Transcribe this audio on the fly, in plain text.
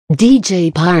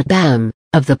DJ Pirate Bam,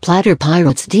 of the Platter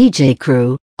Pirates DJ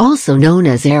crew, also known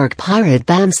as Eric Pirate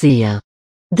Bamsia.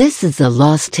 This is the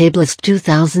Lost Tablist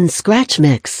 2000 scratch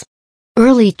mix.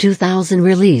 Early 2000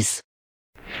 release.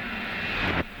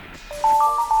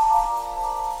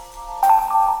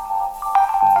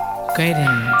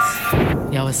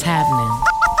 Greetings. Yo, what's happening?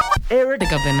 Eric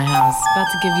up in the house, about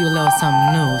to give you a little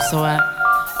something new. So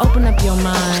open up your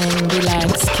mind,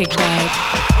 relax, kick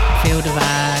back, feel the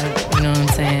vibe, you know what I'm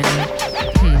saying?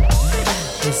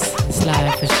 It's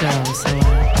live for sure, so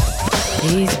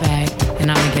ease back,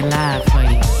 and I'ma get live for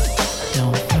you.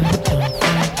 Don't front, don't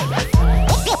front, don't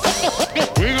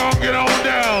front. We gon' get on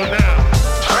down now.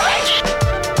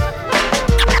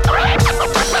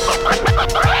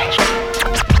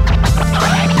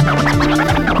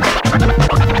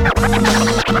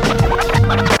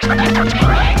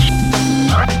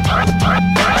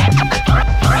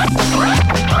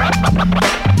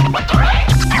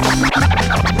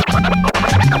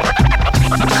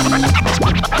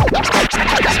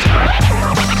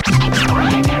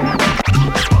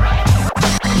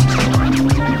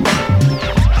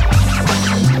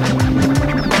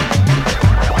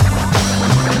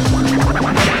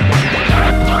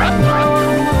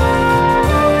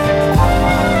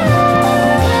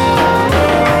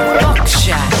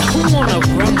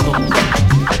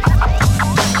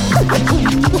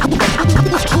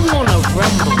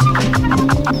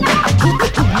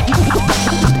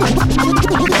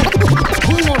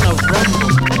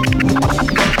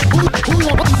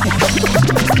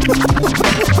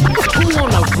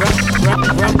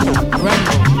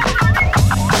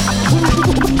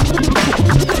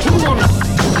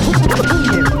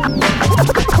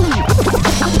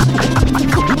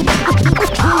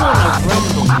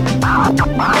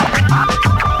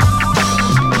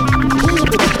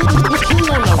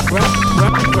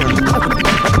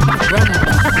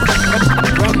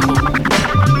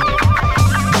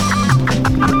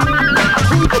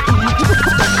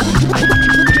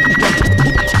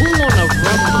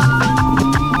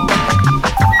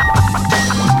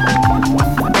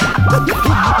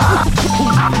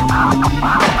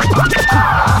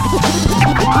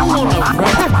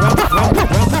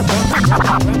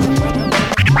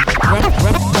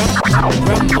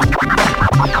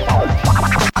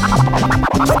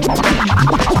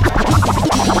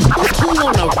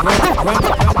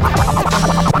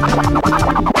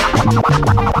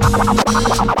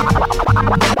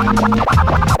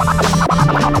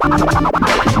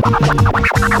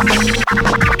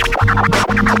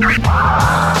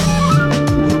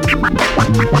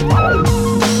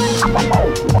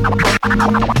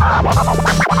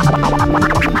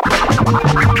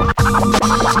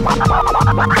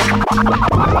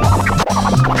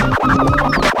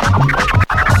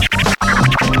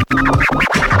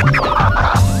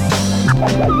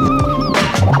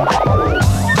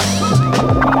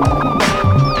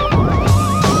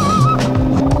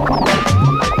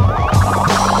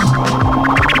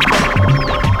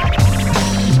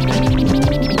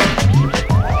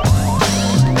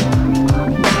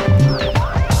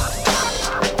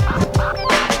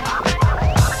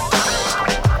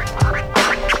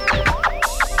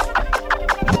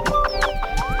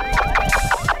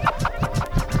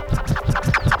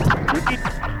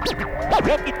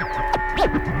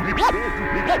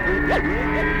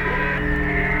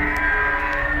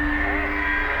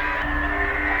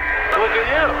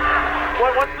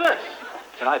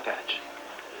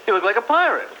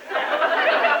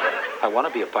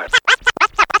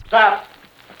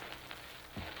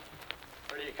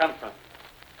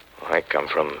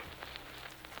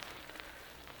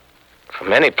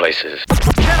 Many places.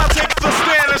 Can I take the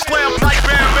stand and slam like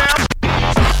Bam Bam?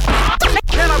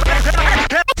 Can I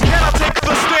take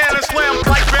the stand and slam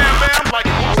like Bam Bam?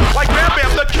 Like Bam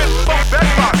Bam, the kid from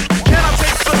Bedrock. Can I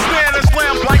take the stand and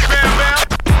slam like Bam Bam?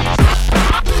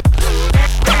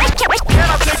 Can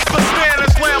I take the stand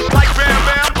and slam like Bam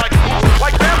Bam?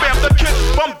 Like Bam Bam, the kid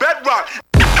from Bedrock.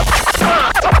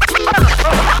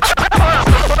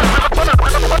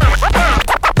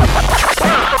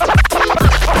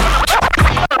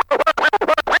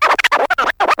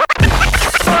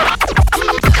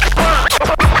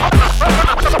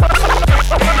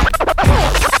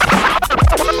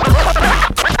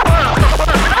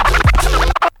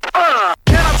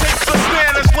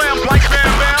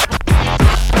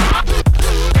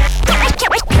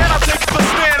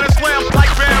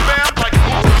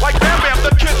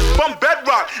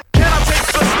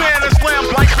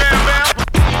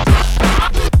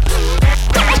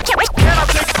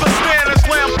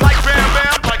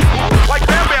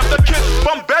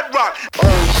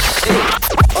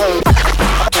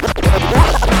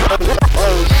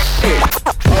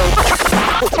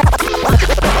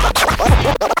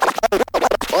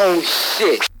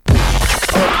 shit.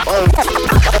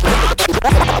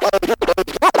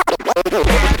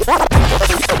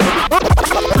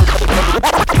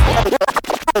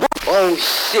 Oh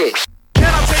shit.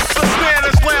 Can I take the stand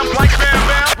and slam like Bam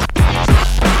Bam?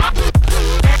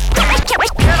 Can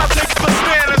I take the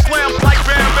stand and slam like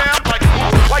Bam Bam?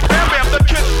 Like Bam Bam, the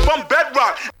kid from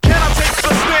Bedrock. Can I take the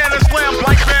stand and slam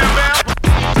like Bam Bam?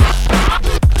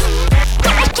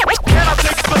 Can I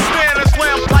take the stand and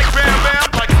slam like Bam Bam?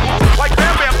 Like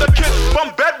Bam Bam, the kid from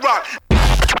Bedrock.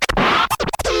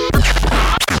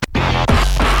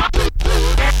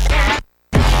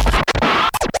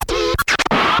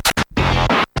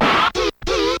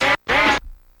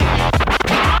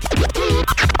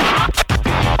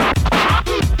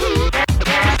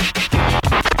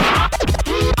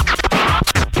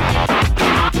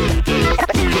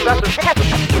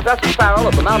 Professor Farrell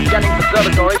of the Mount Jennings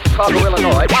Observatory, Chicago,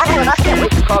 Illinois,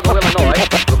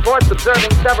 reports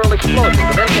observing several explosions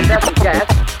of incandescent gas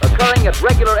occurring at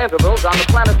regular intervals on the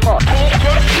planet Mars.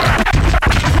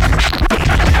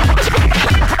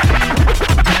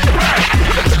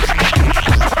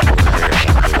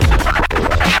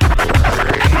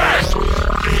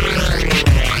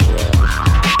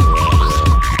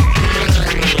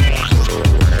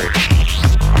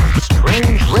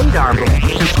 Strange radar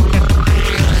blades.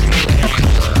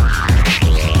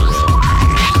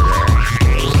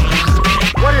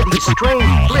 What are these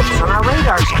strange blips on our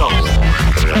radar scope?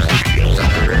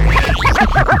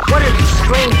 What are these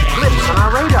strange blips on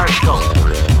our radar scope?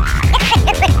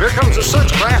 Here comes a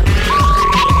search craft.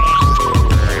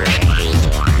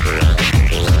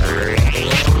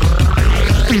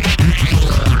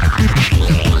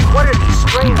 What are these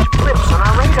strange blips on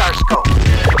our radar scope?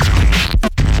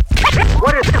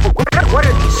 What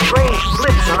are these strange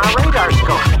blips on our radar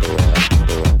scope?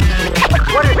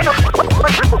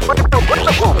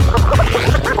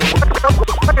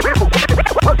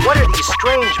 What are these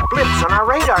strange blips on our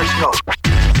radar scope?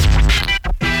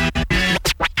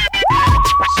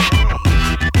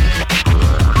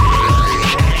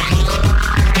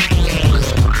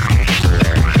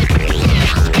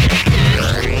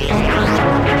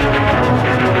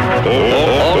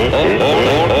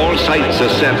 All sights are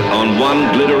set on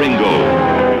one glittering goal.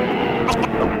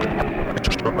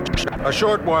 A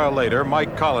short while later,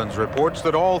 Mike Collins reports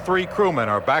that all three crewmen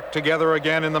are back together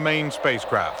again in the main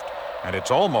spacecraft, and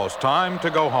it's almost time to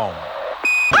go home.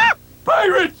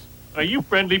 Pirates! Are you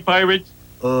friendly pirates?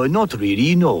 Not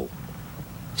really, no.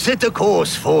 Set a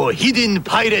course for Hidden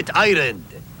Pirate Island.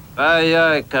 Aye,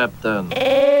 aye, Captain.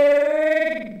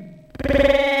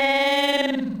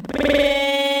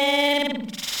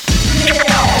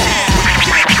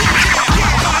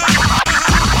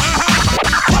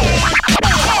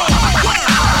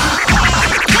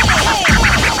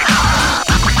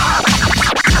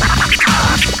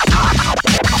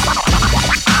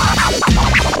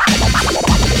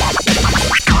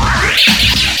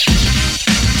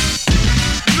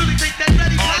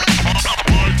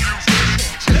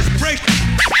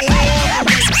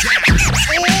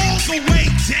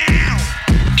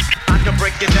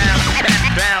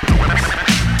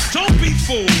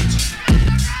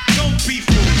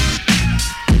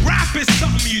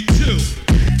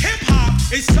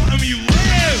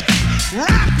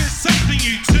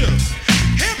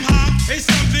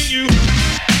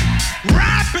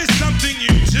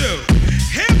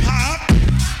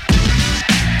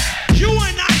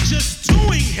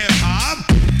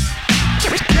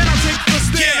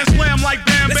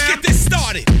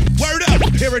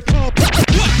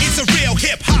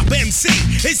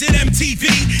 Is it MTV?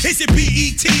 Is it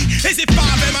BET? Is it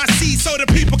 5MIC so the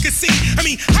people can see? I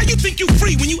mean, how you think you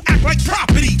free when you act like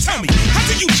property? Tell me, how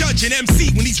do you judge an MC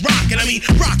when he's rocking? I mean,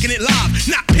 rocking it live,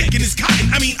 not picking his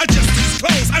cotton. I mean, adjusting his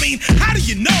clothes. I mean, how do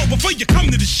you know before you come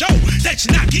to the show that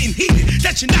you're not getting heated,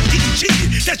 that you're not getting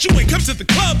cheated, that you ain't come to the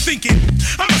club thinking,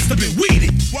 I must have been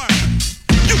weeded? Word.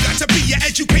 You got to be an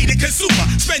educated consumer.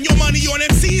 Spend your money on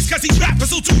MCs cause these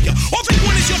rappers will do ya. All they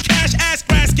want is your cash, ass,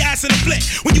 grass, gas, and a flick.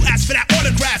 When you ask for that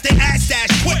autograph, they ass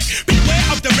dash quick. Beware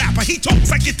of the rapper, he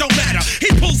talks like it don't matter.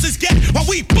 He pulls his gat while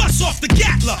we bust off the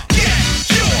Gatler. Get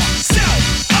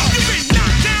yourself up. You've been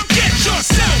knocked down, get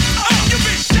yourself up. You've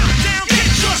been shot down,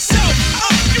 get yourself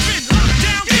up. You've been locked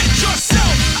down, get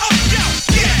yourself up. Yo,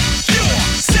 get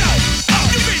yourself up.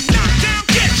 You've been knocked down,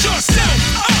 get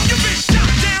yourself up. You've been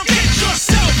shot down, get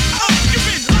yourself up. You've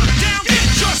been locked down, get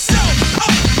yourself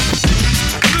up.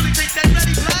 Really think that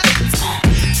ready, black?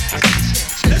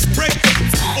 Let's break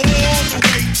all the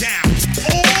way down.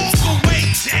 All the way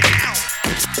down.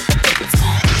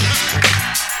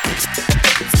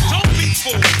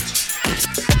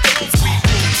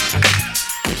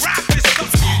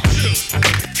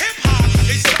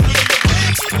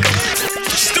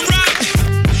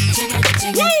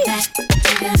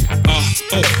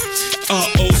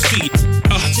 O-C.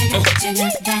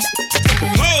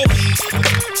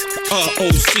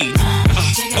 O-C.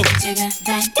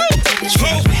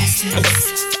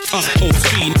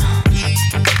 O-C.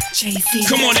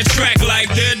 Come on the track like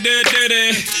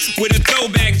with a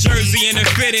throwback jersey and a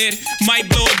fitted. Might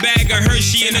blow a bag of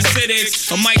Hershey in the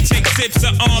cities, or might take sips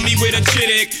of Army with a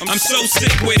chittick. I'm so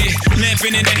sick with it,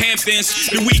 lamping in the Hamptons.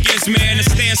 The weekends, man, the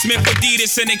Stan Smith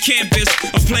Adidas and the campus.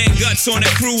 I'm playing guts on a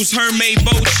cruise, Hermès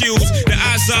boat shoes. The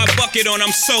Azar bucket on,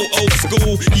 I'm so old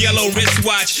school. Yellow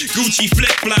wristwatch, Gucci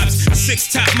flip-flops.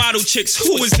 6 top model chicks,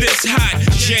 who is this hot?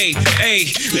 J-A,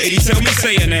 lady tell me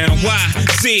say it now.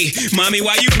 Y-Z, mommy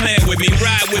why you playing with me?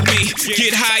 Ride with me,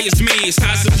 get high as me. It's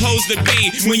how it's supposed to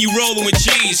be when you rollin' with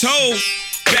G's. Ho!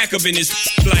 Back up in this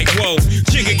like whoa.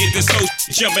 Jigga get this hoe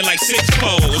jumping like 6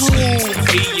 poles.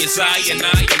 He is I and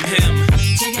I am him.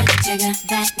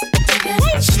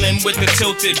 Slim with the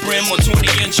tilted brim or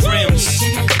 20-inch rims.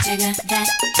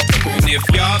 And if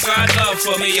y'all got love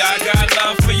for me, I got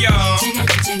love for y'all.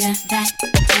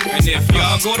 And if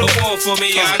y'all go to war for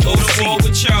me, I go to war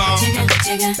with y'all.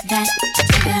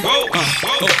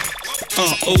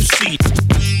 O-C.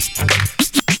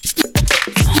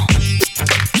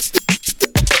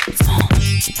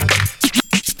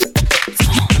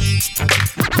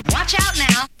 Watch out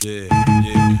now. Yeah.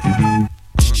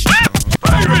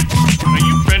 Pirates! Are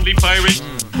you friendly pirates?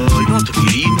 Not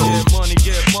really, no.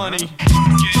 Get money.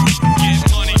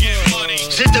 Get money.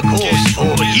 Set the course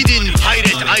for Hidden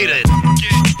Pirate Island.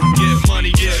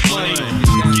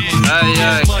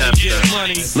 Get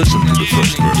money. Listen to the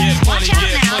first verse. Watch out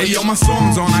now. Hey yo, my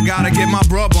song's on, I gotta get my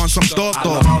brub on some thought.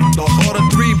 All the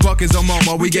 3 buckets of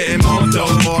mama, we getting mumped up.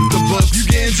 Off the books, you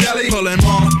getting jelly? Pulling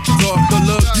off the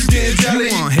look, you getting jelly?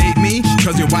 You wanna hate me,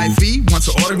 cause your wifey wants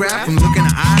an autograph. From looking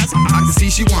at eyes, I can see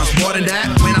she wants more than that.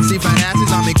 When I see fat asses,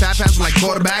 I make fat passes like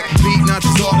quarterback. Beat nuts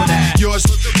is all of that, yours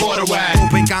border whack.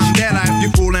 Hoping candela if you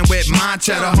fooling with my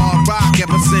cheddar. Hard rock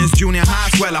ever since junior high,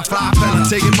 swell I fly fella.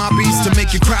 Taking my beats to make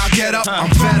your crowd get up.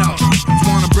 I'm fed up, you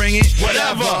wanna bring it?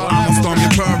 Whatever, I'ma storm your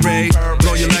parade.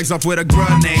 Blow your legs off with a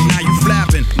grenade. Now you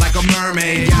flapping like a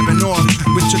mermaid. Gapping off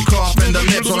with your cough and the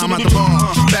lips while I'm at the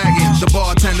bar. Bagging the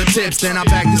bartender tips. Then I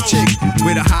bagged this chick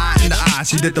with a high in the eye.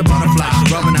 She did the butterfly,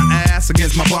 rubbing her ass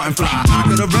against my button fly. I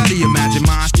could already imagine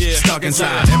mine stuck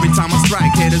inside. Every time I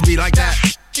strike, haters be like that.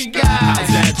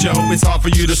 How's that, Joe? It's hard for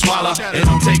you to swallow. It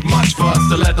don't take much for us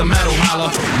to let the metal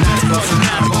holler. Last bustin'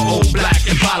 out of old black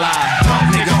Impala.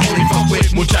 Dog nigga only fuck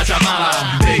with muchacha mala.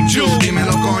 Big Jew,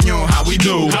 dímelo coño, how we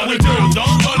do? How we do?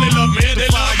 Don't only love me, they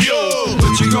love you.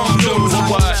 What you gon' do?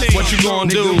 What you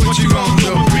gon' do? What you gon'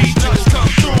 do? Just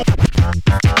come through.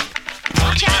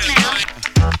 Watch out now.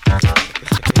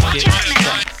 Watch out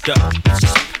now.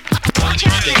 Watch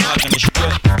out now. Watch out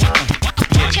now.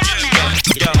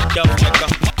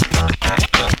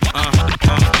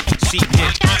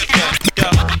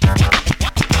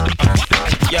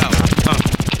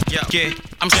 Yeah,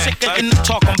 I'm sick of them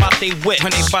talking about they whip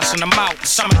when they bustin' them out.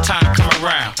 Summertime come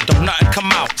around, don't nothing come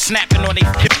out. Snapping on they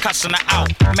hip, cussin' her out.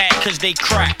 Mad cause they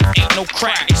crack, ain't no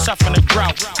crack, they suffering a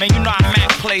drought. Man, you know I Mac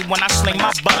play when I sling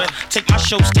my butter. Take my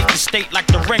show state to state like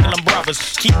the Ringling Brothers.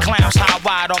 Keep clowns high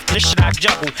wide off this shit I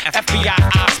juggle. FBI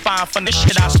eye spine from this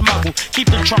shit I smuggle. Keep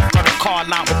the trunk of the car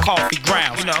line with coffee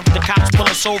grounds. You know, the cops pull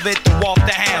us over to walk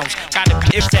the hounds. Got a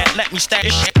bitch that let me stash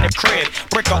this shit in the crib.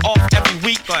 Break her off every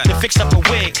week to fix up a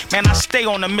wig. Man, I stay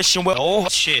on a mission with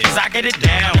shit. Cause I get it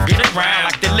down, get it round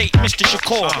like the late Mr.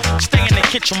 Shakur. Stay in the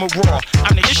kitchen with raw.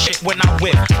 I'm the shit when I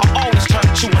whip. I always turn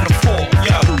 2 and a 4.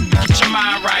 Yo, get your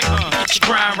mind right, get your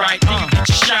grind right, get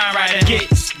your shine right, and get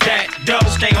that dough.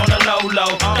 Stay on the low,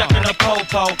 ducking the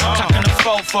po-po, tucking the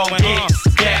fofo, and get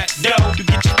that dough. You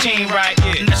get your team right,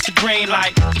 and that's the green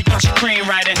light. You get your cream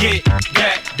right, and get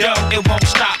that dough. It won't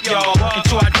stop, y'all,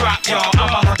 until I drop, y'all.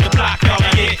 I'ma hug the block, y'all,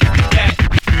 and get that.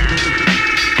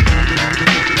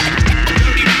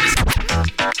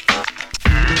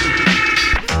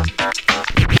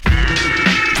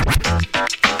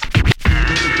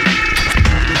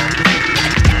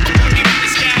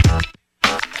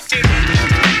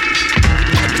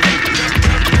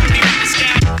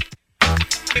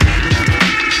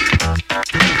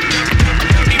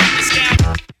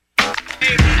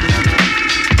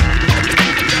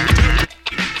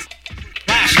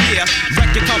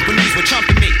 Record companies were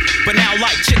trumping me, but now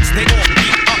like chicks, they all be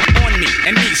up on me,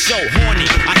 and me so horny,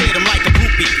 I hit them like a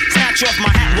groupie. Snatch off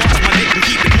my hat, wash my dick and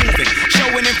keep it moving.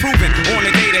 Showing and proving on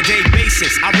a day-to-day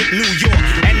basis. I rip New York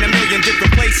and a million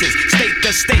different places, state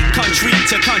to state, country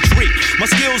to country. My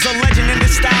skills are legend in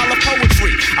this style of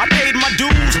poetry. I paid my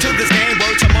dues to this game,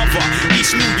 word to mother.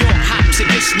 East New York hops, it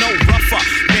gets no rougher.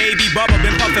 Baby Bubba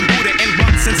been puffin' Buddha in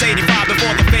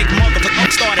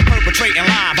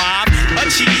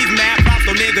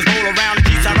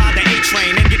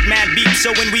So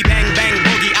when we bang, bang,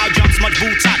 boogie, our jumps much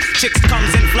boots hot. Chicks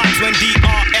comes in flocks when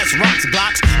DRS rocks.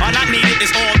 Blocks are not needed, it's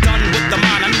all done with the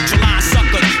mind. I neutralize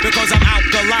suckers because I'm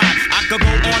alkaline. I could go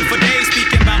on for days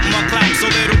speaking about my clown. So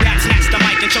little rap snatch the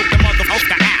mic and choke the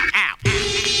motherfucker out.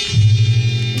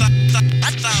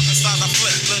 Style I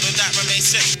flip, little that remain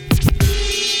sick.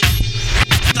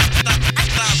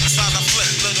 Style I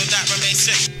flip, little that remain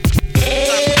sick.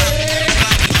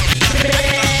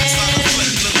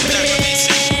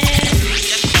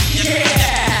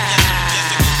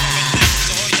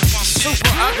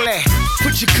 Super ugly.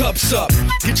 Put your cups up,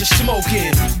 get your smoke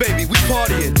in. Baby, we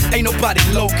partying, ain't nobody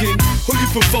loking. Who you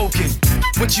provoking?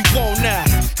 What you want now?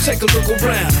 Take a look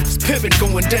around, it's pimpin'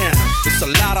 going down. It's a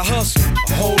lot of hustle,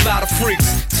 a whole lot of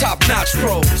freaks. Top-notch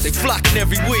pros, they flocking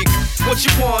every week. What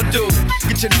you wanna do?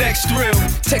 Get your next thrill.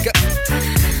 Take a...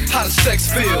 How does sex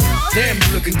feel? Damn,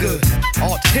 you looking good.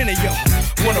 All 10 of y'all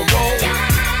wanna roll?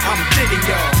 I'm digging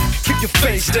y'all. Keep your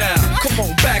face down, come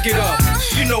on, back it up.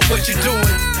 You know what you're doing,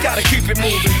 gotta keep it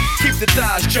moving. Keep the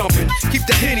thighs jumping, keep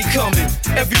the Henny coming.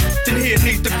 Everything here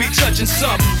needs to be touching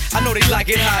something. I know they like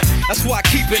it hot, that's why I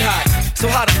keep it hot. So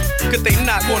how the could they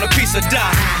not want a piece of dime?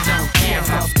 I don't care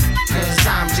cause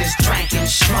I'm just drinking,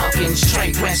 smoking,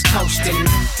 straight west coasting.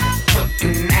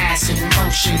 Putting ass in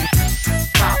motion,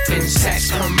 popping, sex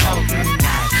promoting.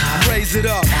 Raise it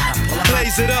up,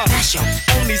 blaze it up.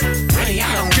 Only really,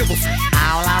 I don't give a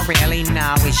all I really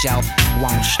know is yo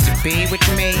wants to be with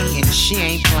me, and she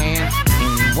ain't playing.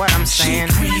 And what I'm saying,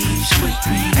 she creeps with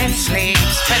me and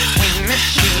sleeps between the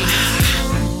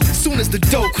sheets. Soon as the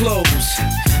door close,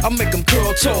 I make them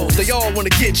curl toes. They all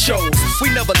wanna get chose. We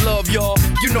never love y'all,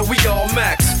 you know we all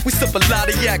max. We sip a lot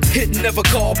of yak, hit and never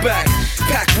call back.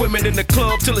 Pack women in the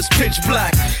club till it's pitch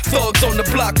black. Thugs on the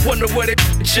block wonder where they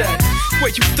at. Where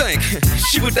you think?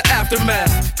 She with the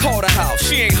aftermath. Call the house,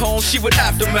 she ain't home, she with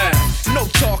aftermath. No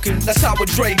talking, that's how a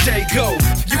Dre day go.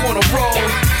 You wanna roll?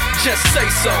 Just say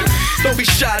so. Don't be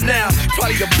shy now,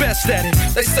 probably the best at it.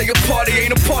 They say a party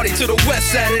ain't a party till the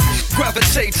west at it.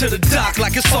 Gravitate to the dock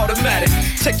like it's automatic.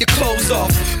 Take your clothes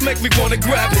off, make me wanna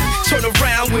grab it. Turn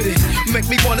around with it, make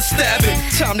me wanna stab it.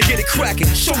 Time to get it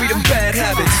cracking, show me them bad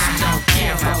habits. I don't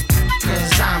care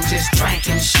cause I'm just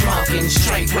drinking, smoking,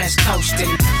 straight west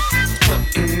coasting.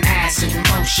 Putting ass in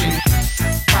motion,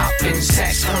 popping,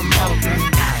 sex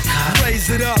promoting. Raise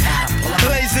it up,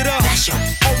 blaze it up.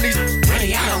 Only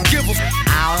really, I don't give a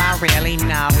all I really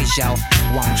know is yo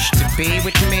wants to be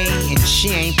with me, and she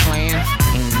ain't playing.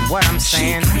 And what I'm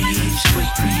saying, she creeps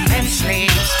with me and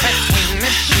sleeps between the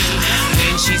sheets.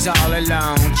 When she's all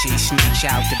alone, she sneaks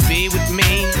out to be with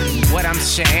me. And what I'm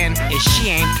saying is she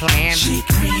ain't playing. She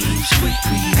creeps with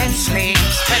me and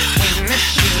sleeps between the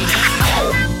sheets.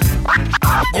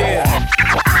 Yeah,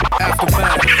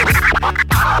 aftermath.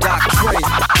 Doc Dre,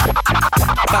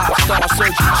 5-star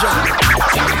Surgeon John.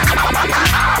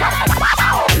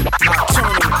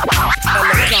 Nocturnal,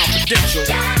 LA Confidential.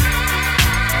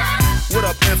 What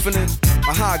up, Infinite?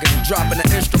 Mahogany dropping the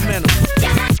instrumental.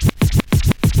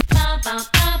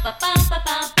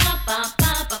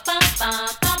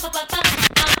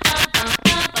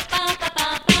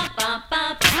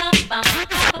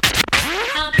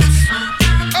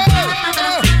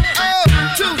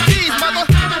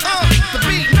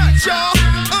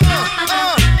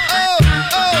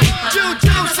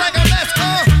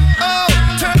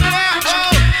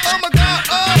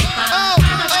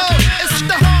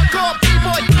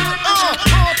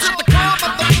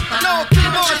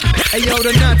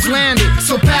 The nuts landed,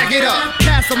 so pack it up.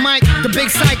 Pass the mic, the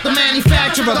big psych, the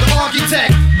manufacturer, the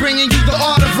architect, bringing you the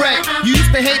art of rec. You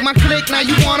used to hate my clique, now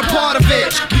you want a part of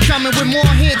it. We coming with more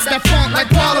hits that funk like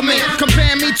Parliament.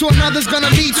 Compare me to another's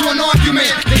gonna lead to an argument.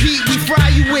 The heat we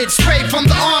fry you with, straight from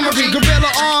the armory.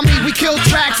 Guerrilla army, we kill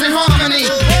tracks in harmony.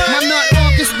 My nut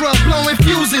orchestra blowing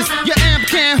fuses. Your amp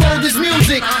can't hold this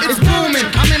music, it's booming.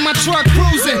 I'm in my truck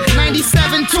cruising,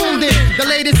 97 tuned in. The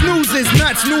latest news is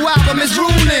nuts, new album is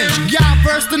ruling. Y'all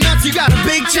verse the nuts, you got a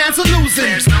big chance of losing.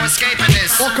 There's no escaping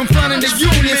this. Or confronting the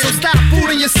union, so stop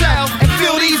fooling yourself and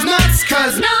feel these nuts,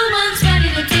 cause no one's ready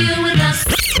to deal with us.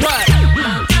 Right.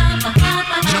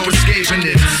 No escaping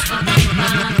this.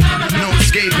 No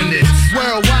escaping this.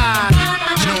 Worldwide.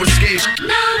 No escape.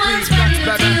 No one's ready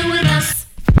to deal with us.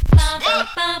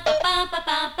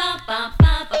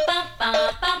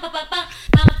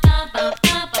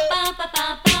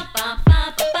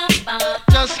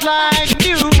 Just like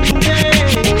New Day.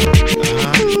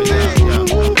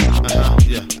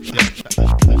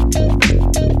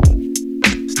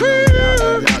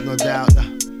 No doubt.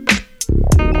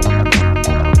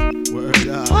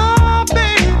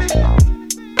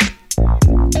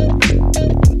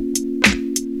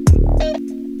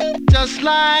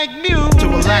 like music. To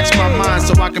relax my mind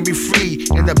so I can be free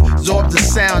and absorb the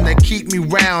sound that keep me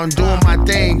round, doing my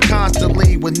thing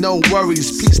constantly with no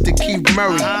worries. Peace to Keith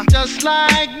Murray. Just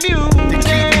like music. To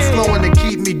keep me flowing, to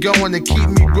keep me going, to keep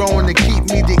me growing, to keep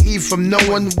me to eat from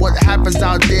knowing what happens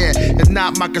out there. It's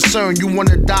not my concern. You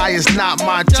wanna die, it's not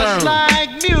my turn. Just like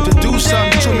music. To do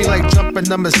something to me like jumping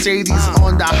the Mercedes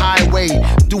on the highway,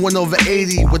 doing over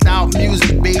 80 without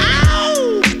music, baby.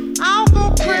 Ow! I'll go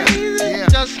crazy,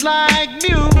 just like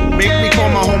music. Make me call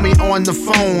my homie on the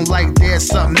phone like there's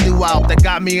something new out that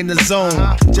got me in the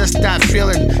zone. Just that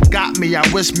feeling got me. I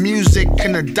wish music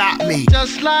can adopt me.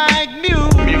 Just like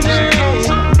music. Music.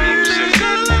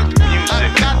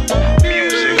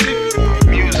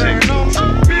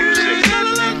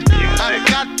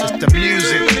 It's the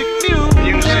music.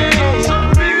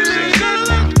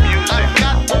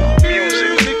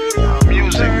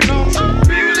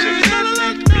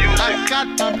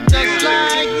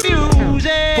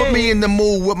 Put me in the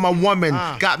mood with my woman.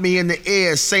 Got me in the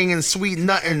ear singing sweet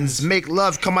nothings. Make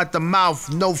love come out the mouth,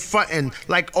 no frontin'.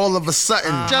 Like all of a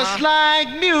sudden, just like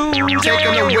music.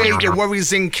 Taking away your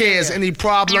worries and cares. Any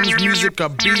problems, music will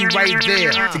be right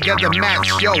there. Together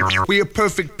match, yo, we a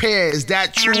perfect pair. Is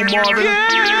that true, Marvin?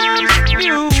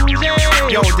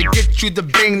 Yo, to get you the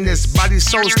bangness, body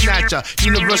soul snatcher,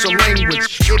 universal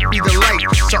language, it be the light.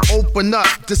 So open up,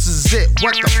 this is it.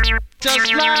 What the?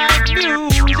 Just like music.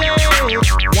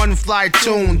 One fly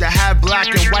tune that had black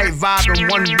and white vibe in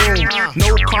one room.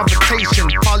 No competition,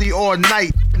 party all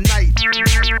night.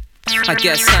 I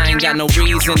guess I ain't got no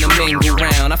reason to mingle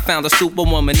round. I found a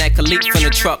superwoman that could leap from the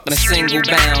truck in a single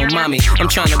bound. Mommy, I'm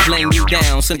trying to bling you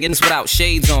down, so getting without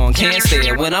shades on. Can't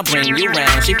stare when I bring you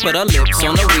round. She put her lips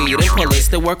on the weed and pull it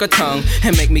to work her tongue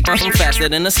and make me come faster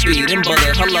than a speeding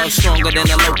bullet. Her love stronger than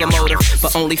a locomotive,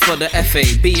 but only for the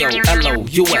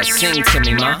FABOLOUS. Sing to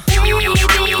me, ma. Baby,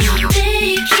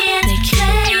 they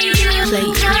can't play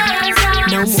you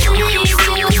no more.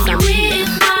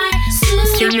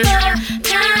 See me?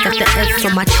 Got the F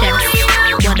on my chest.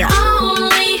 What up?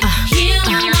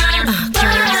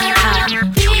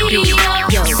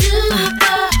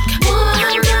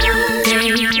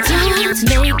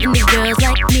 Making the girls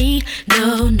like me,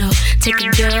 no. Take a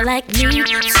girl like me to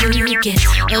get a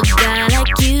guy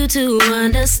like you to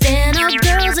understand. All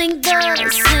girls ain't the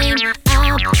same.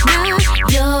 I'm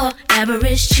not your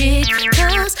average chick,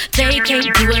 cause they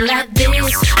can't do it like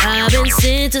this. I've been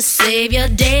sent to save your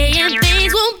day and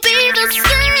things won't be the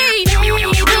same.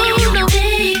 No,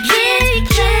 they can't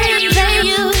play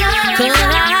you, cause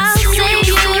I'll save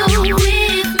you.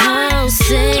 I'll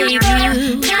save you.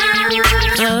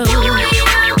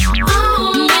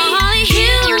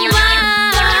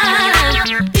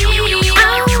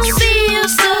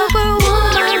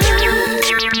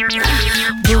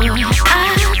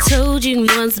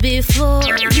 Before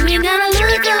you ain't gotta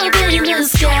look up in the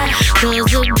sky,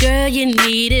 cause the girl you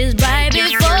need is right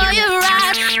before your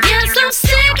eyes. Yes, I'm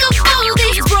sick of all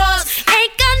these bras,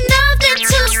 ain't got nothing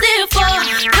to stand for,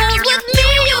 cause with me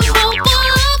you won't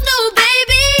fall off, no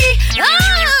baby. Oh,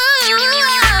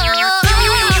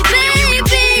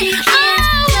 baby, I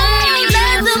won't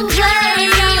let them play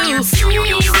you. I'm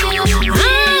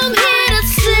here to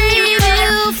save you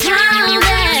from them.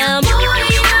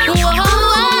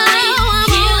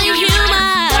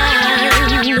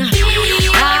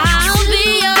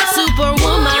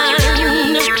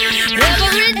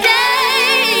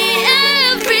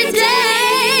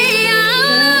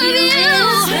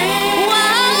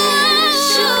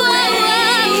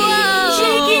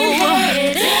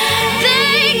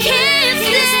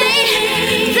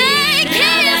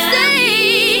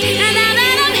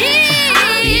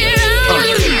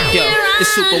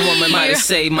 Superwoman might have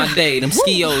saved my day. Them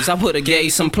skios, I would've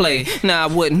gave some play. Nah, I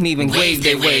wouldn't even grave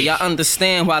their way. I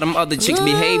understand why them other chicks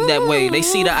behave that way. They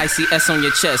see the ICS on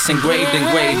your chest, engraved in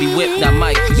gravy. Whipped, I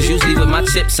might, cause usually with my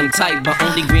tips I'm tight. But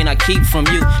only green I keep from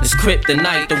you is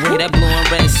kryptonite. The way that blue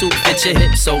and red suit fit your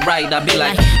hips so right. I be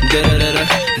like,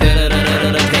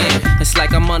 da-da-da-da-da-da-da-da-da. It's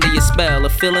like I'm under your spell.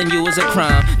 If feeling you is a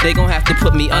crime, they gon' have to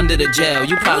put me under the jail.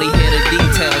 You probably hear the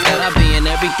details that I be in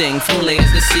everything from layers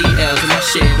to CLs and my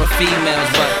share of females.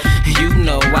 But you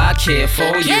know I care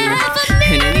for you,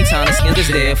 and anytime the skin is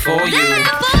there for you,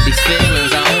 these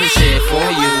feelings I only share for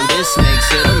you. This makes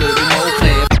it a little more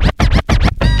clear.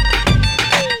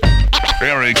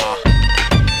 Eric,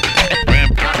 Bam,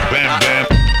 Bam, Bam.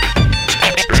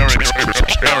 Eric,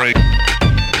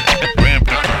 Bam,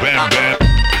 Bam, Bam.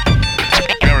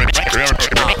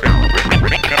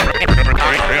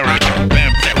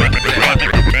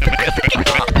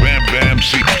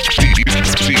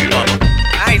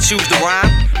 I ain't choose the rhyme,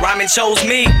 rhyming chose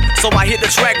me. So I hit the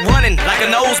track running like a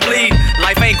nosebleed.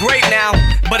 Life ain't great now,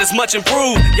 but it's much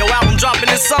improved. Your album dropping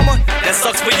this summer, that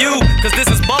sucks for you, cause this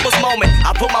is Bubba's moment. I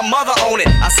put my mother on it,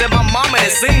 I said my mama, and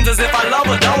it seems as if I love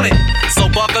her, don't it? So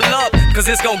buckle up, cause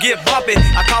it's gon' get bumpy.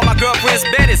 I call my girlfriends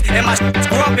Bettis, and my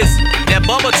grumpus. That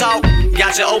Bubba talk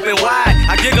got you open wide.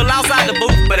 I giggle outside the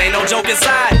booth, but ain't no joke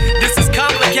inside. This is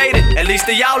complicated, at least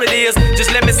to y'all it is. Just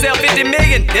let me sell 50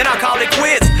 million, then I'll call it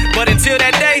quits. But until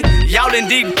that day, y'all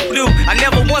indeed do. I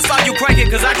never once saw you crank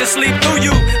it, cause I just sleep through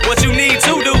you. What you need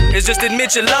to do is just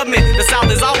admit you love me. The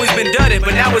South has always been dirty,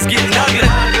 but now it's getting ugly.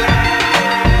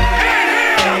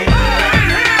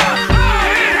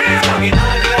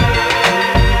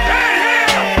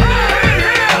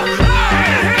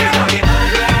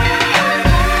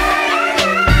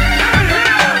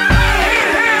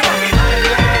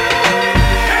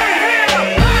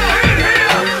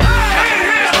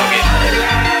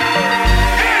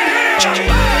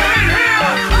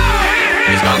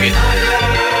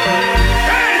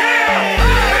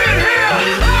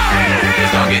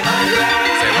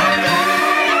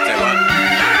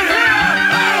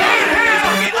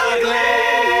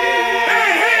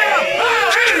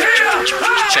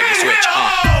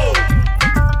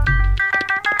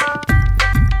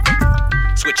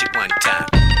 Switch it one time.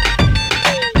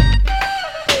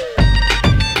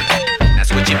 Now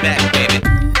switch it back, baby.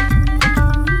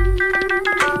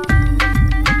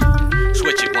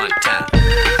 Switch it one time.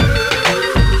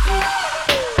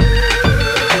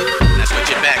 Now switch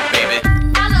it back, baby.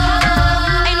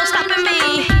 Hello, ain't no stopping me.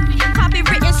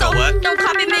 Copywritten, so what? Don't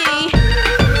copy me.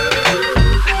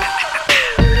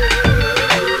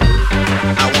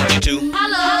 I want you to.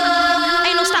 Hello,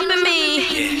 ain't no stopping me.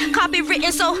 Yeah.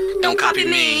 Copywritten, so don't copy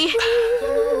me.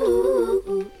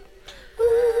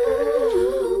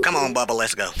 Come on, Bubba,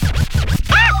 let's go.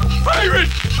 Pirate!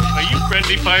 Are you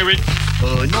friendly, pirate?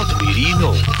 Not really,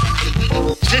 no.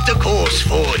 Set a course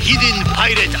for Hidden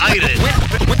Pirate Island.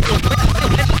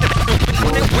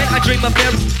 When I dream of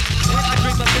them.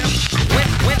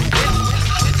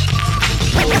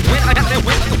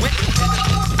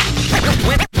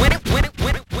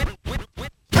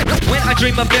 When I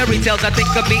dream of fairy tales, I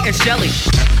think of me and Shelley.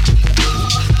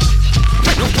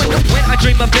 When I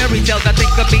dream of fairy tales, I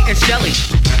think of me and Shelley.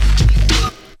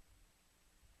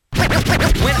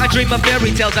 When I dream of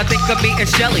fairy tales, I think of me and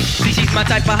Shelley. See, she's my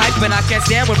type of hype, and I can't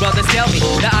stand when brothers tell me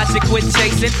that I should quit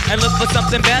chasing and look for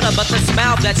something better. But the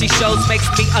smile that she shows makes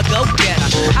me a go-getter.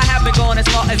 I haven't gone as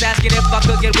far as asking if I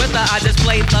could get with her. I just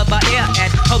play love by ear and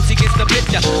hope she gets the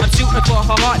picture. I'm shooting for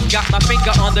her heart, got my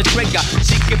finger on the trigger.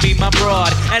 She can be my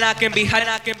broad, and I can be hot,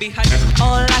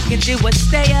 All I can do is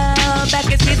stay up. Back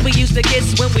as kids, we used to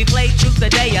kiss when we played truth or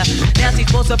dare. Now she's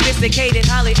more sophisticated,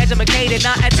 highly educated,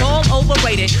 not at all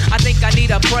overrated. I think I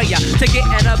need a prayer to get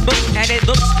in a book, and it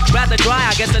looks rather dry.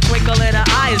 I guess a twinkle in her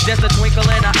eye is just a twinkle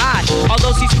in her eye.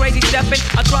 Although she's crazy stepping,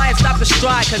 I'll try and stop the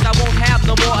stride, cause I won't have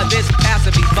no more of this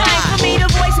passing me by. Time for me to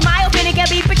voice my opinion, can't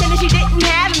be pretending she didn't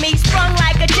have me. Sprung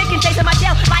like a chicken, chasing my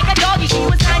tail like a doggy. She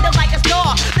was kind of like a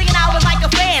star, thinking I was like a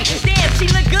fan. Damn, she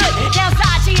looked good.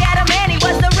 Downside, she had a man, he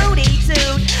was the Rudy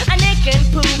Toot. A nick and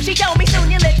poop. She told me soon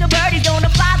your little birdie's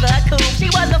gonna fly the coop. She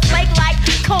was a flake like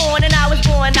corn, and I was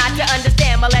born not to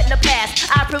understand. But letting the past,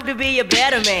 I proved to be a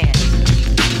better man.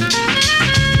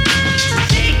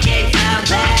 She kicks out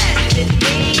back with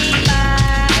me.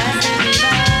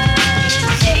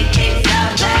 She kicks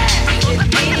out back with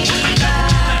me.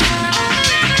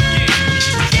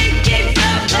 She kicks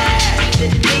out back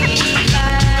with me.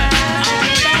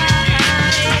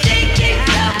 She kicks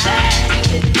out back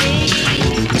with me.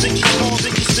 Sticky small,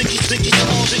 sticky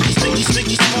small,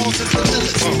 sticky small, since the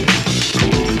illest.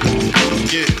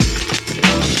 Yeah.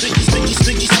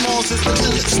 Sticky small, since the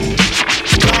illest.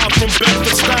 Live from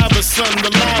Bedford Stuyvesant, the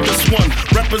livest one.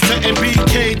 Representing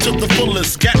BK to the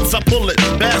fullest. Gats, I pull it.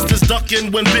 Bastards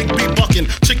ducking when Big B bucking.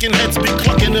 Chicken heads be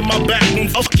clucking in my back room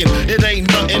fucking. It ain't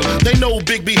nothing. They know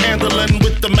Big B handling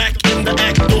with the Mac in the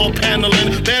act door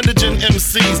paneling. Bandaging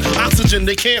MCs. Oxygen,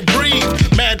 they can't breathe.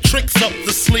 Mad tricks up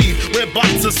the sleeve. Wear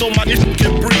boxes so my issue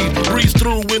can breathe. Breeze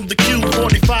through in the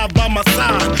Q45 by my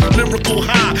side. Lyrical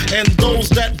high. And those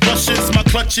that brushes my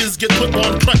clutches get put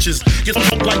on crutches. Get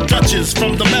hooked like Dutches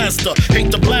from the master.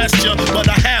 Hate to blast ya, but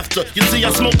I have to. You see,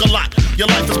 I smoke a lot. Your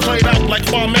life is played out like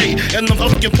Kwame and them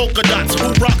fucking polka dots.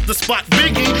 Who rock the spot?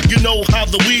 Biggie, you know how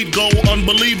the weed go.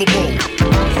 Unbelievable.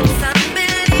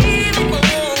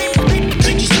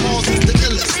 Biggie Smalls is the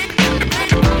illest.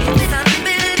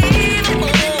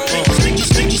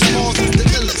 Sticky Smalls is the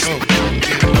illest.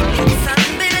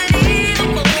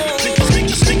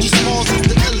 Sticky Smalls is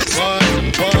the illest.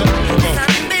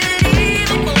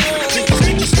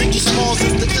 Sticky Smalls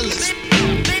is the illest.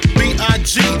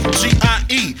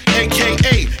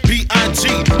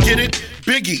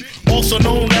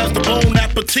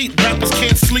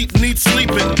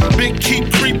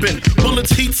 keep creeping,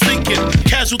 bullets heat seeking,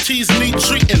 casualties need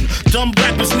treating, dumb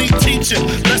rappers need teaching.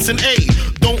 Lesson A,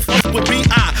 don't fuck with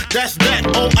B.I., that's that,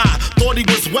 O.I. Thought he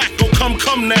was whack, oh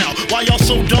come now. Why y'all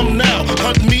so dumb now?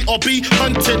 Hunt me or be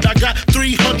hunted. I got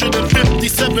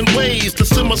 357 ways to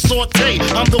simmer saute.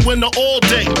 I'm the winner all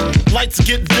day. Lights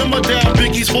get dimmer down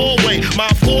Biggie's hallway. My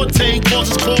forte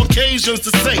causes Caucasians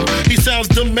to say he sounds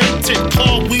demented.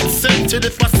 Call weed scented.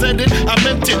 If I said it, I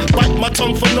meant it. Bite my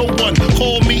tongue for no one.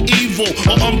 Call me evil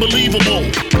or unbelievable.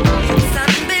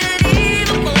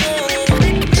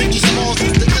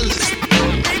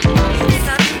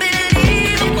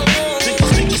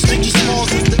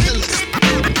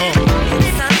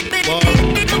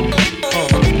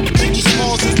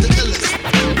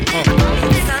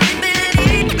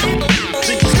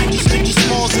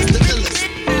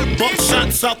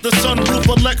 Out the sunroof,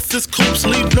 Alexis coupes,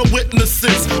 leave no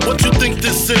witnesses. What you think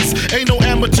this is? Ain't no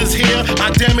amateurs here.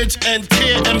 I damage and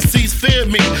tear, MCs fear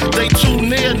me. They too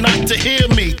near not to hear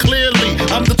me. Clearly,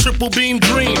 I'm the triple beam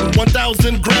dream.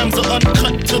 1,000 grams of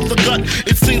uncut to the gut.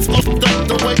 It seems puffed up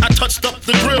the way I touched up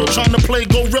the grill, trying to play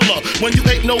gorilla when you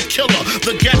ain't no killer.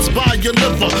 The gat's by your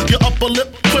liver, your upper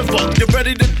lip quiver. You're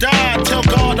ready to die. Tell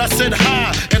God I said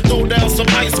hi and throw down some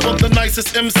ice for the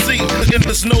nicest MC in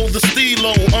the snow, the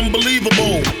stilo,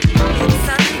 unbelievable.